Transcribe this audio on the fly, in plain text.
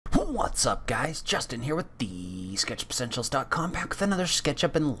What's up, guys? Justin here with TheSketchUpEssentials.com, back with another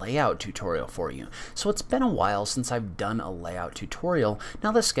SketchUp and layout tutorial for you. So it's been a while since I've done a layout tutorial.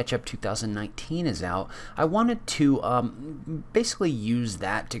 Now that SketchUp 2019 is out, I wanted to basically use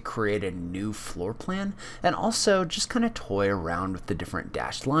that to create a new floor plan and also just kind of toy around with the different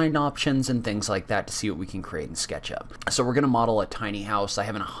dashed line options and things like that to see what we can create in SketchUp. So we're going to model a tiny house. I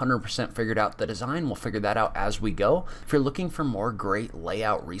haven't 100% figured out the design. We'll figure that out as we go. If you're looking for more great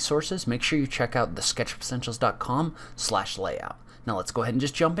layout resources, make sure you check out TheSketchUpEssentials.com/layout. Now let's go ahead and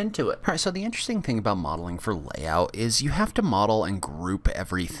just jump into it. Alright, so the interesting thing about modeling for layout is you have to model and group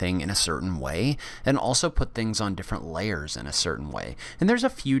everything in a certain way and also put things on different layers in a certain way. And there's a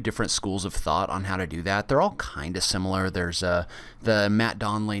few different schools of thought on how to do that. They're all kind of similar. There's the Matt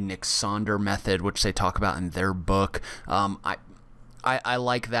Donnelly, Nick Sonder method, which they talk about in their book. I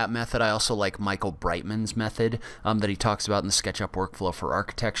like that method. I also like Michael Brightman's method that he talks about in the SketchUp workflow for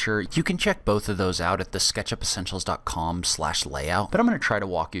architecture. You can check both of those out at the SketchUpEssentials.com/layout, but I'm going to try to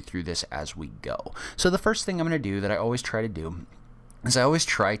walk you through this as we go. So the first thing I'm going to do that I always try to do is I always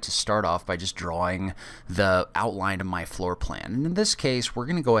try to start off by just drawing the outline of my floor plan. And in this case, we're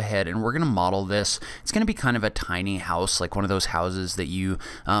going to go ahead and we're going to model this. It's going to be kind of a tiny house, like one of those houses that you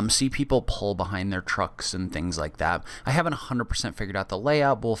see people pull behind their trucks and things like that. I haven't 100% figured out the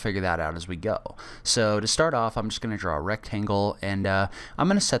layout, but we'll figure that out as we go. So to start off, I'm just going to draw a rectangle, and I'm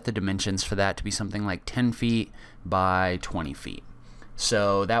going to set the dimensions for that to be something like 10 feet by 20 feet.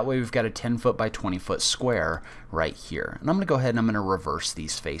 So that way we've got a 10 foot by 20 foot square right here. And I'm going to go ahead and I'm going to reverse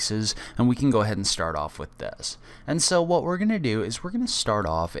these faces, and we can go ahead and start off with this. And so what we're going to do is we're going to start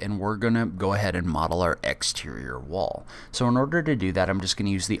off and we're going to go ahead and model our exterior wall. So in order to do that, I'm just going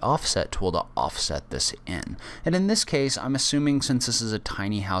to use the offset tool to offset this in. And in this case, I'm assuming, since this is a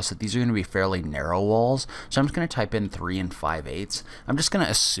tiny house, that these are going to be fairly narrow walls. So I'm just going to type in 3 5/8. I'm just going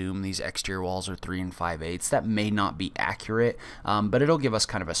to assume these exterior walls are 3 5/8. That may not be accurate, but it'll give us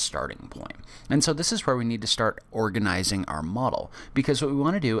kind of a starting point. And so this is where we need to start organizing our model, because what we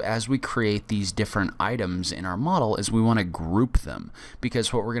want to do as we create these different items in our model is we want to group them,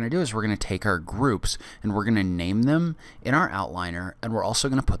 because what we're going to do is we're going to take our groups and we're going to name them in our outliner, and we're also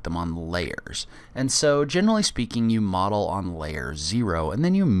going to put them on layers. And so generally speaking, you model on layer 0 and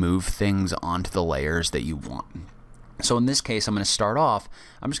then you move things onto the layers that you want. So in this case, I'm going to start off,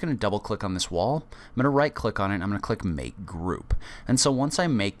 I'm just going to double click on this wall, I'm going to right click on it, and I'm going to click make group. And so once I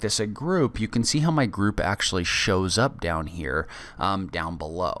make this a group, you can see how my group actually shows up down here, down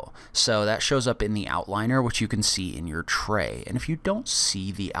below. So that shows up in the outliner, which you can see in your tray. And if you don't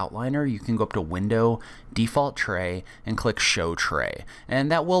see the outliner, you can go up to Window, Default Tray, and click Show Tray.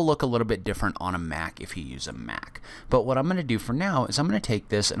 And that will look a little bit different on a Mac if you use a Mac. But what I'm going to do for now is I'm going to take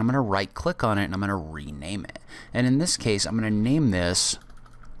this and I'm going to right click on it and I'm going to rename it. And in this case, I'm going to name this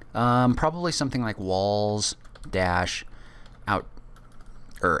probably something like walls dash out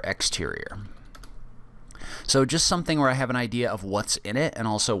or exterior. So just something where I have an idea of what's in it and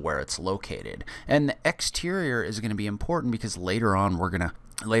also where it's located. And the exterior is going to be important because later on we're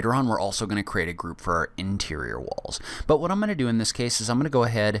also going to create a group for our interior walls. But what I'm going to do in this case is I'm going to go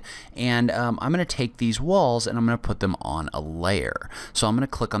ahead and I'm going to take these walls and I'm going to put them on a layer. So I'm going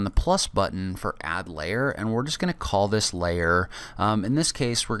to click on the plus button for add layer, and we're just going to call this layer, in this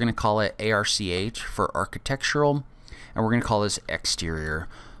case we're going to call it ARCH for architectural, and we're going to call this exterior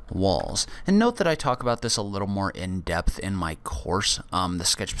walls. And note that I talk about this a little more in depth in my course, the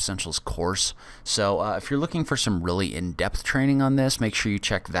SketchUp Essentials course. So if you're looking for some really in-depth training on this, make sure you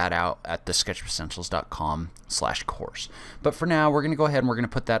check that out at the SketchUpEssentials.com/course. But for now, we're going to go ahead and we're going to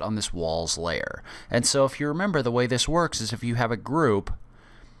put that on this walls layer. And so if you remember, the way this works is if you have a group,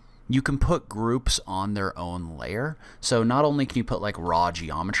 you can put groups on their own layer. So not only can you put like raw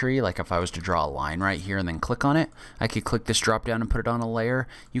geometry, like if I was to draw a line right here and then click on it, I could click this drop down and put it on a layer.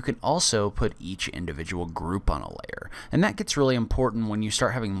 You can also put each individual group on a layer. And that gets really important when you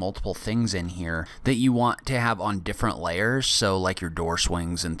start having multiple things in here that you want to have on different layers. So like your door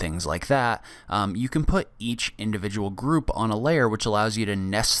swings and things like that, you can put each individual group on a layer, which allows you to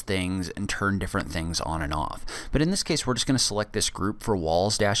nest things and turn different things on and off. But in this case, we're just going to select this group for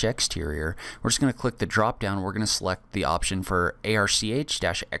walls dash exterior. We're just going to click the drop down. We're going to select the option for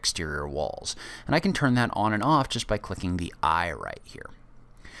ARCH-exterior walls. And I can turn that on and off just by clicking the I right here.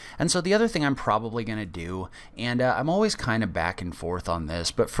 And so the other thing I'm probably going to do, and I'm always kind of back and forth on this,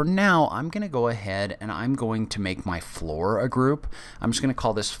 but for now I'm going to go ahead and I'm going to make my floor a group. I'm just going to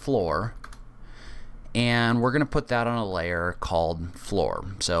call this floor, and we're going to put that on a layer called floor.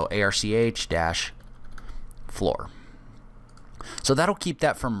 So ARCH-floor. So that'll keep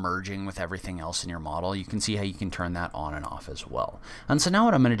that from merging with everything else in your model. You can see how you can turn that on and off as well. And so now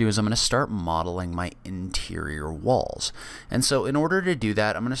what I'm going to do is I'm going to start modeling my interior walls. And so in order to do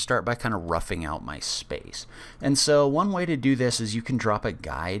that, I'm going to start by kind of roughing out my space. And so one way to do this is you can drop a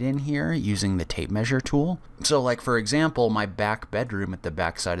guide in here using the tape measure tool. So like for example, my back bedroom at the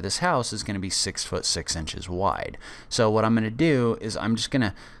back side of this house is going to be 6 foot 6 inches wide. So what I'm going to do is I'm just going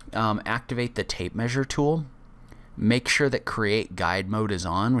to activate the tape measure tool. Make sure that create guide mode is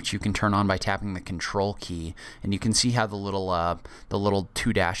on, which you can turn on by tapping the control key, and you can see how the little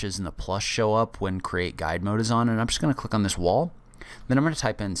 2 dashes and the plus show up when create guide mode is on. And I'm just going to click on this wall. Then I'm going to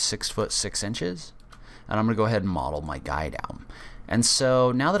type in 6 foot 6 inches, and I'm going to go ahead and model my guide out. And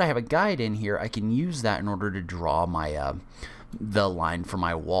so now that I have a guide in here, I can use that in order to draw my the line for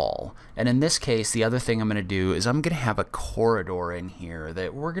my wall. And in this case, the other thing I'm going to do is I'm going to have a corridor in here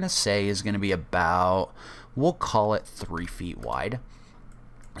that we're going to say is going to be about, we'll call it 3 feet wide.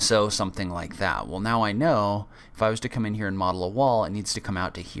 So something like that. Well, now I know if I was to come in here and model a wall, it needs to come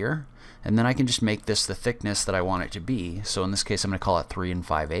out to here. And then I can just make this the thickness that I want it to be. So in this case, I'm going to call it 3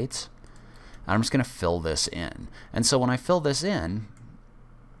 5/8. And I'm just going to fill this in. And so when I fill this in,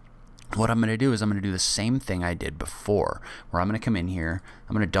 what I'm going to do is I'm going to do the same thing I did before, where I'm going to come in here,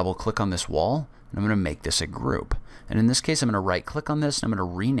 I'm going to double click on this wall, and I'm going to make this a group. And in this case, I'm going to right click on this, and I'm going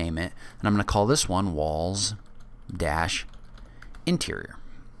to rename it, and I'm going to call this one walls dash interior.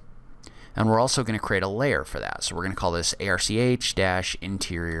 And we're also going to create a layer for that. So we're going to call this ARCH dash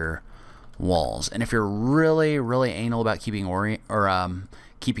interior walls. And if you're really, really anal about keeping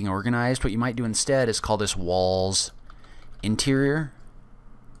keeping organized, what you might do instead is call this walls interior.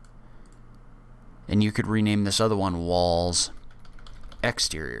 And you could rename this other one walls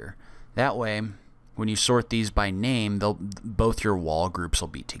exterior. That way, when you sort these by name, both your wall groups will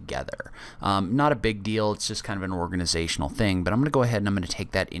be together. Not a big deal, it's just kind of an organizational thing, but I'm going to go ahead and I'm going to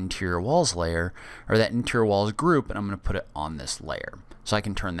take that interior walls layer, or that interior walls group, and I'm going to put it on this layer. So I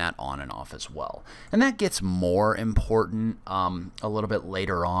can turn that on and off as well. And that gets more important a little bit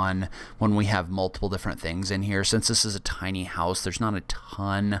later on when we have multiple different things in here. Since this is a tiny house, there's not a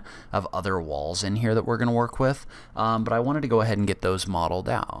ton of other walls in here that we're going to work with. But I wanted to go ahead and get those modeled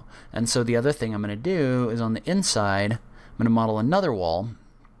out. And so the other thing I'm going to do is on the inside, I'm going to model another wall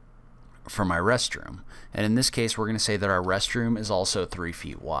for my restroom. And in this case, we're going to say that our restroom is also 3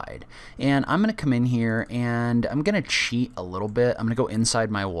 feet wide. And I'm going to come in here and I'm going to cheat a little bit. I'm going to go inside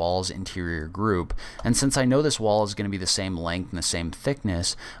my walls interior group. And since I know this wall is going to be the same length and the same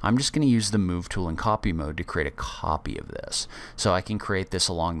thickness, I'm just going to use the move tool in copy mode to create a copy of this. So I can create this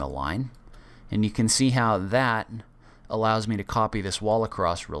along the line. And you can see how that allows me to copy this wall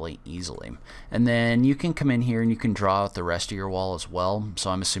across really easily. And then you can come in here and you can draw out the rest of your wall as well. So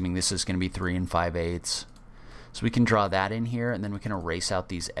I'm assuming this is going to be 3 5/8. So we can draw that in here, and then we can erase out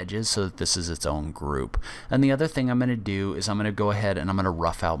these edges so that this is its own group. And the other thing I'm going to do is I'm going to go ahead and I'm going to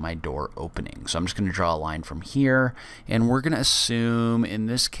rough out my door opening. So I'm just going to draw a line from here, and we're going to assume in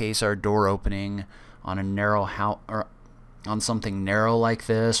this case our door opening on a narrow house, or on something narrow like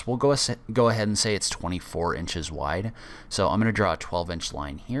this, we'll go ahead and say it's 24 inches wide. So I'm going to draw a 12-inch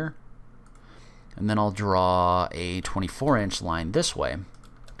line here, and then I'll draw a 24-inch line this way,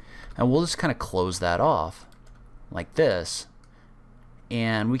 and we'll just kind of close that off like this,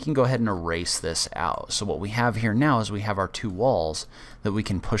 and we can go ahead and erase this out. So what we have here now is we have our 2 walls that we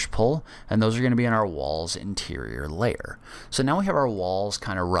can push-pull, and those are going to be in our walls interior layer. So now we have our walls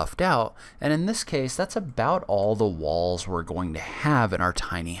kind of roughed out, and in this case, that's about all the walls we're going to have in our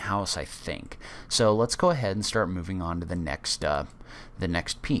tiny house, I think. So let's go ahead and start moving on to the next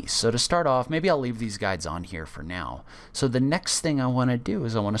piece. So to start off, maybe I'll leave these guides on here for now. So the next thing I want to do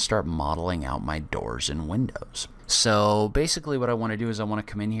is I want to start modeling out my doors and windows. So basically what I want to do is I want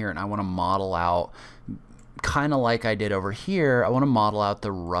to come in here and I want to model out, kind of like I did over here, I want to model out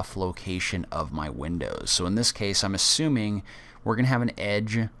the rough location of my windows. So in this case, I'm assuming we're going to have an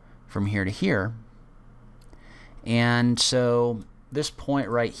edge from here to here. And so this point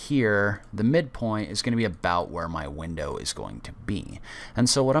right here, the midpoint, is going to be about where my window is going to be. And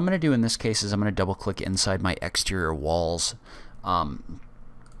so what I'm going to do in this case is I'm going to double click inside my exterior walls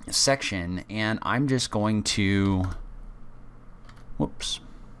section, and I'm just going to,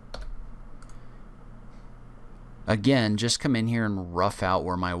 again, just come in here and rough out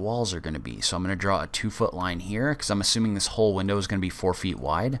where my walls are going to be. So I'm going to draw a 2-foot line here because I'm assuming this whole window is going to be 4 feet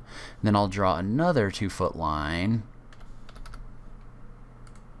wide. And then I'll draw another 2-foot line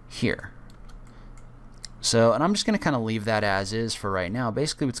here. So, and I'm just going to kind of leave that as is for right now.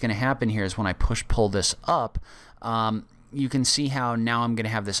 Basically what's going to happen here is when I push-pull this up, you can see how now I'm going to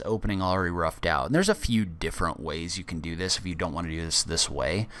have this opening already roughed out. And there's a few different ways you can do this if you don't want to do this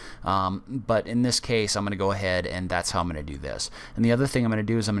way. But in this case, I'm going to go ahead and that's how I'm going to do this. And the other thing I'm going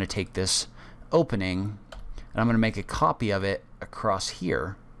to do is I'm going to take this opening and I'm going to make a copy of it across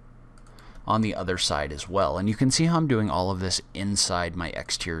here on the other side as well. And you can see how I'm doing all of this inside my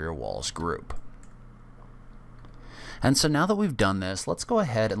exterior walls group. And so now that we've done this, let's go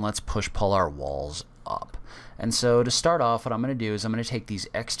ahead and let's push-pull our walls up. And so to start off, what I'm going to do is I'm going to take these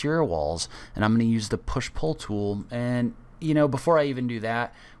exterior walls and I'm going to use the push-pull tool. And you know, before I even do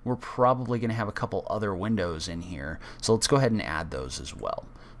that, we're probably going to have a couple other windows in here. So let's go ahead and add those as well.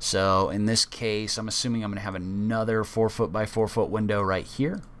 So in this case, I'm assuming I'm going to have another 4 foot by 4 foot window right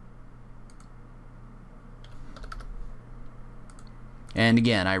here. And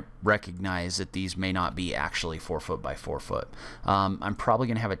again, I recognize that these may not be actually 4 foot by 4 foot. I'm probably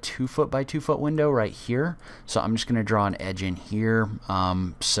going to have a 2 foot by 2 foot window right here. So I'm just going to draw an edge in here.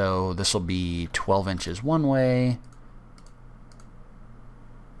 So this will be 12 inches one way,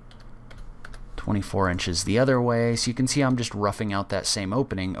 24 inches the other way. So you can see I'm just roughing out that same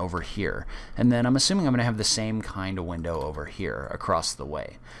opening over here. And then I'm assuming I'm going to have the same kind of window over here across the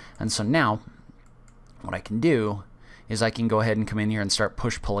way. And so now what I can do is I can go ahead and come in here and start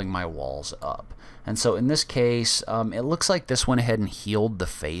push-pulling my walls up. And so in this case, it looks like this went ahead and healed the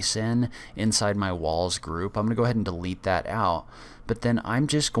face inside my walls group. I'm going to go ahead and delete that out. But then I'm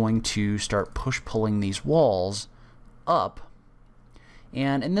just going to start push-pulling these walls up.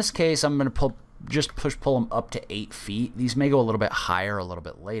 And in this case, I'm going to just push-pull them up to 8 feet. These may go a little bit higher a little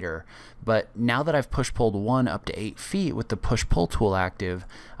bit later. But now that I've push-pulled one up to 8 feet with the push-pull tool active,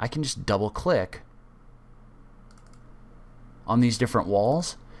 I can just double-click on these different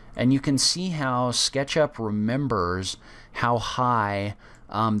walls, and you can see how SketchUp remembers how high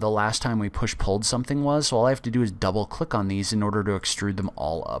the last time we pulled something was. So all I have to do is double click on these in order to extrude them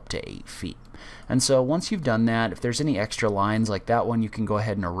all up to 8 feet. And so once you've done that, if there's any extra lines like that one, you can go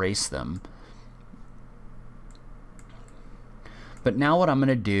ahead and erase them. But now what I'm going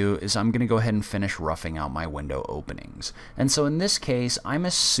to do is I'm going to go ahead and finish roughing out my window openings. And so in this case, I'm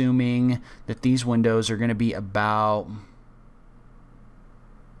assuming that these windows are going to be about,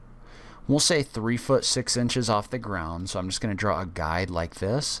 we'll say 3 foot 6 inches off the ground. So I'm just going to draw a guide like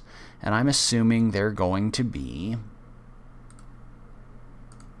this, and I'm assuming they're going to be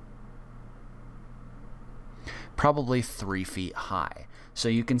probably 3 feet high. So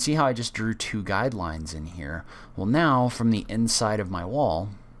you can see how I just drew 2 guidelines in here. Well, now from the inside of my wall,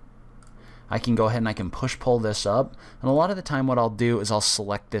 I can go ahead and I can push-pull this up. And a lot of the time what I'll do is I'll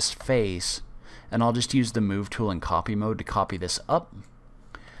select this face, and I'll just use the move tool in copy mode to copy this up.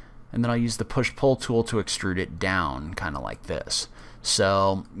 And then I'll use the push-pull tool to extrude it down, kind of like this.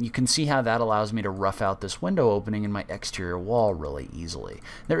 So you can see how that allows me to rough out this window opening in my exterior wall really easily.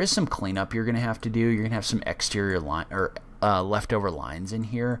 There is some cleanup you're going to have to do. You're going to have some exterior line or leftover lines in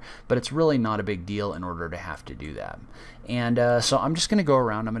here, but it's really not a big deal in order to have to do that. And so I'm just going to go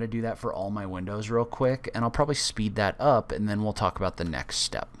around. I'm going to do that for all my windows real quick, and I'll probably speed that up, and then we'll talk about the next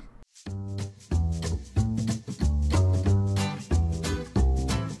step.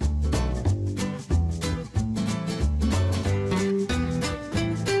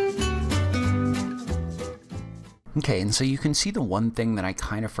 Okay, and so you can see the one thing that I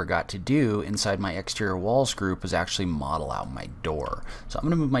kind of forgot to do inside my exterior walls group was actually model out my door. So I'm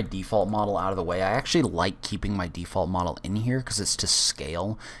going to move my default model out of the way. I actually like keeping my default model in here because it's to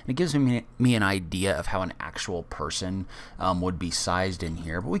scale. And it gives me an idea of how an actual person would be sized in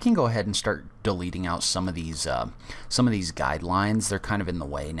here. But we can go ahead and start deleting out some of these guidelines. They're kind of in the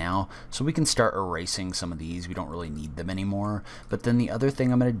way now. So we can start erasing some of these. We don't really need them anymore. But then the other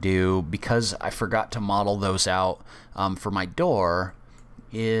thing I'm going to do, because I forgot to model those out for my door,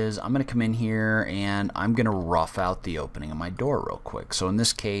 is I'm going to come in here and I'm going to rough out the opening of my door real quick. So in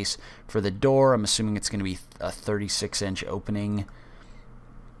this case, for the door, I'm assuming it's going to be a 36-inch opening.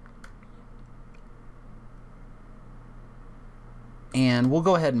 And we'll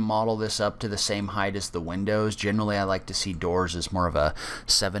go ahead and model this up to the same height as the windows. Generally, I like to see doors as more of a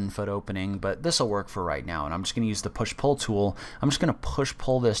 7-foot opening, but this will work for right now. And I'm just going to use the push-pull tool. I'm just going to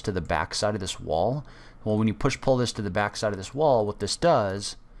push-pull this to the back side of this wall. Well, when you push-pull this to the back side of this wall, what this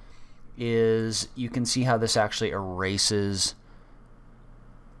does is you can see how this actually erases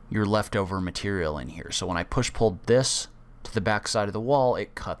your leftover material in here. So when I push-pulled this to the back side of the wall,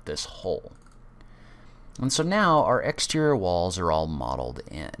 it cut this hole. And so now our exterior walls are all modeled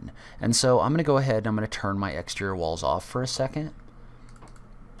in. And so I'm going to go ahead and I'm going to turn my exterior walls off for a second.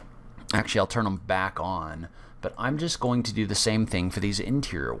 Actually, I'll turn them back on. But I'm just going to do the same thing for these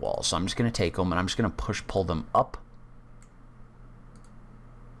interior walls. So I'm just going to take them and I'm just going to push-pull them up.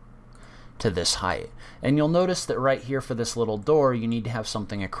 to this height. And you'll notice that right here for this little door, you need to have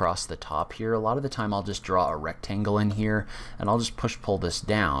something across the top here. A lot of the time I'll just draw a rectangle in here and I'll just pull this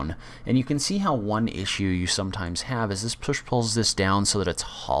down. And you can see how one issue you sometimes have is this pulls this down so that it's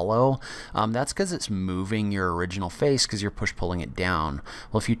hollow. That's because it's moving your original face because you're pulling it down.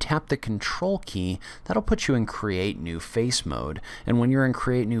 Well, if you tap the control key, that'll put you in create new face mode. And when you're in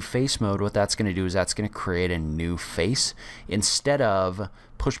create new face mode, what that's going to do is that's going to create a new face instead of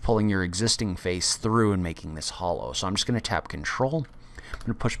pulling your existing face through and making this hollow. So I'm just going to tap control. I'm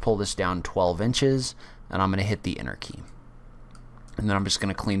going to pull this down 12 inches and I'm going to hit the enter key. And then I'm just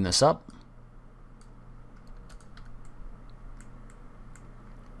going to clean this up.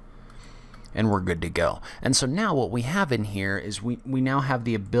 And we're good to go. And so now what we have in here is we now have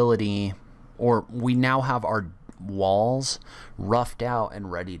the ability, or we now have our walls roughed out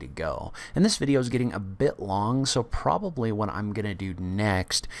and ready to go. And this video is getting a bit long, so probably what I'm gonna do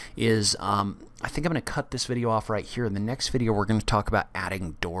next is I think I'm gonna cut this video off right here. In the next video we're gonna talk about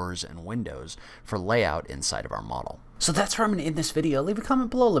adding doors and windows for layout inside of our model. So that's where I'm going to end this video. Leave a comment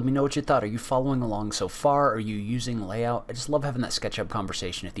below. Let me know what you thought. Are you following along so far? Are you using layout? I just love having that SketchUp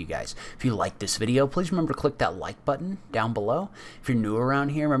conversation with you guys. If you like this video, please remember to click that like button down below. If you're new around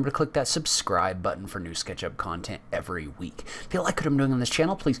here, remember to click that subscribe button for new SketchUp content every week. If you like what I'm doing on this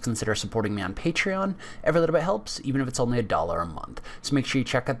channel, please consider supporting me on Patreon. Every little bit helps, even if it's only $1 a month. So make sure you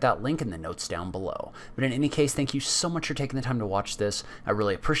check out that link in the notes down below. But in any case, thank you so much for taking the time to watch this. I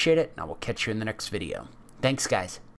really appreciate it, and I will catch you in the next video. Thanks, guys.